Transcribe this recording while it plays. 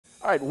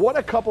All right, what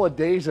a couple of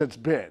days it's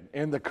been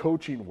in the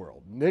coaching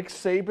world. Nick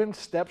Saban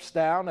steps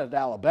down at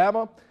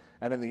Alabama,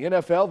 and in the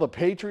NFL, the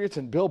Patriots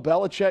and Bill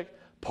Belichick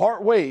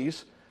part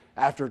ways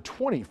after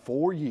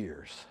 24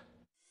 years.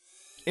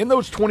 In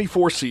those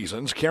 24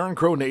 seasons, Karen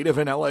Crow native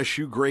and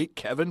LSU great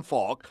Kevin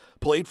Faulk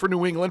played for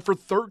New England for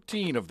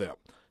 13 of them,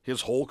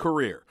 his whole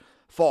career.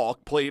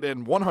 Faulk played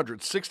in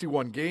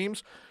 161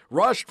 games,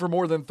 rushed for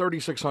more than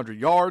 3,600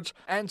 yards,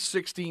 and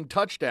 16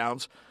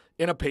 touchdowns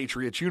in a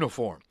Patriots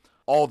uniform.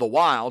 All the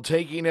while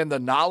taking in the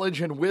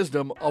knowledge and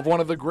wisdom of one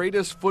of the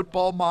greatest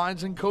football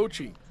minds in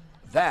coaching.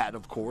 That,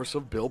 of course,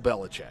 of Bill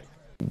Belichick.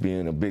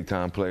 Being a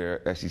big-time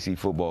player, SEC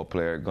football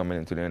player, coming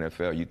into the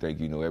NFL, you think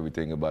you know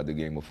everything about the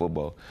game of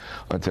football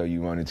until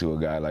you run into a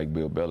guy like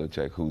Bill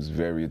Belichick, who's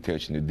very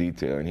attention to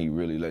detail, and he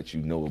really lets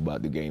you know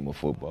about the game of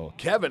football.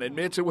 Kevin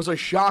admits it was a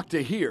shock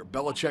to hear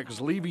Belichick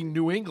is leaving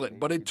New England,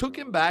 but it took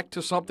him back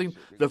to something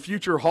the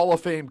future Hall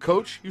of Fame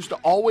coach used to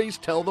always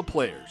tell the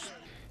players.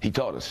 He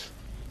taught us.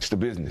 It's the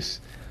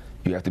business.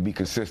 You have to be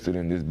consistent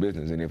in this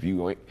business, and if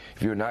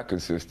you're not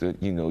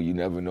consistent, you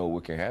never know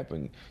what can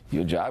happen.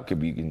 Your job could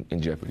be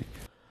in jeopardy.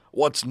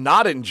 What's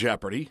not in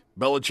jeopardy?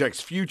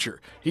 Belichick's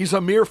future. He's a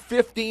mere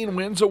 15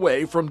 wins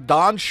away from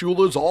Don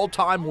Shula's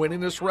all-time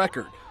winningest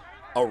record,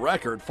 a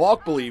record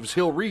Faulk believes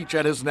he'll reach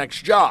at his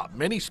next job.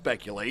 Many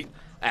speculate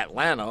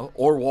Atlanta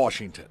or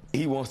Washington.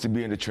 He wants to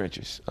be in the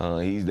trenches.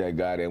 He's that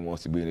guy that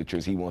wants to be in the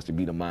trenches. He wants to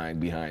be the mind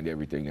behind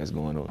everything that's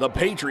going on. The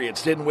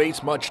Patriots didn't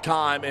waste much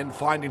time in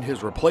finding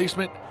his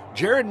replacement.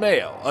 Jared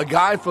Mayo, a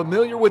guy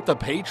familiar with the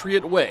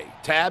Patriot way,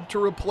 tabbed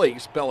to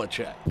replace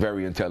Belichick.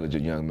 Very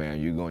intelligent young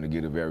man. You're going to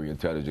get a very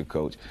intelligent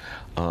coach.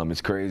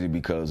 It's crazy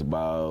because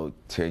about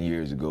 10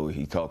 years ago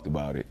he talked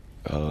about it.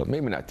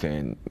 Maybe not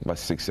 10, about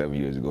 6, 7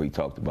 years ago he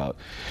talked about,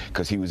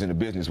 because he was in the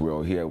business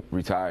world. He had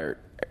retired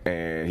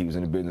and he was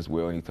in the business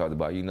world, and he talked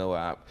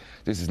about,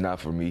 this is not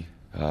for me.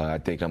 I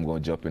think I'm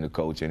going to jump into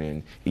coaching,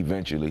 and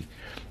eventually,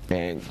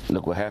 and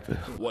look what happened.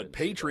 What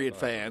Patriot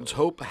fans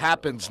hope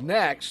happens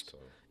next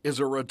is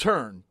a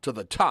return to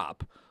the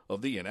top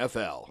of the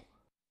NFL.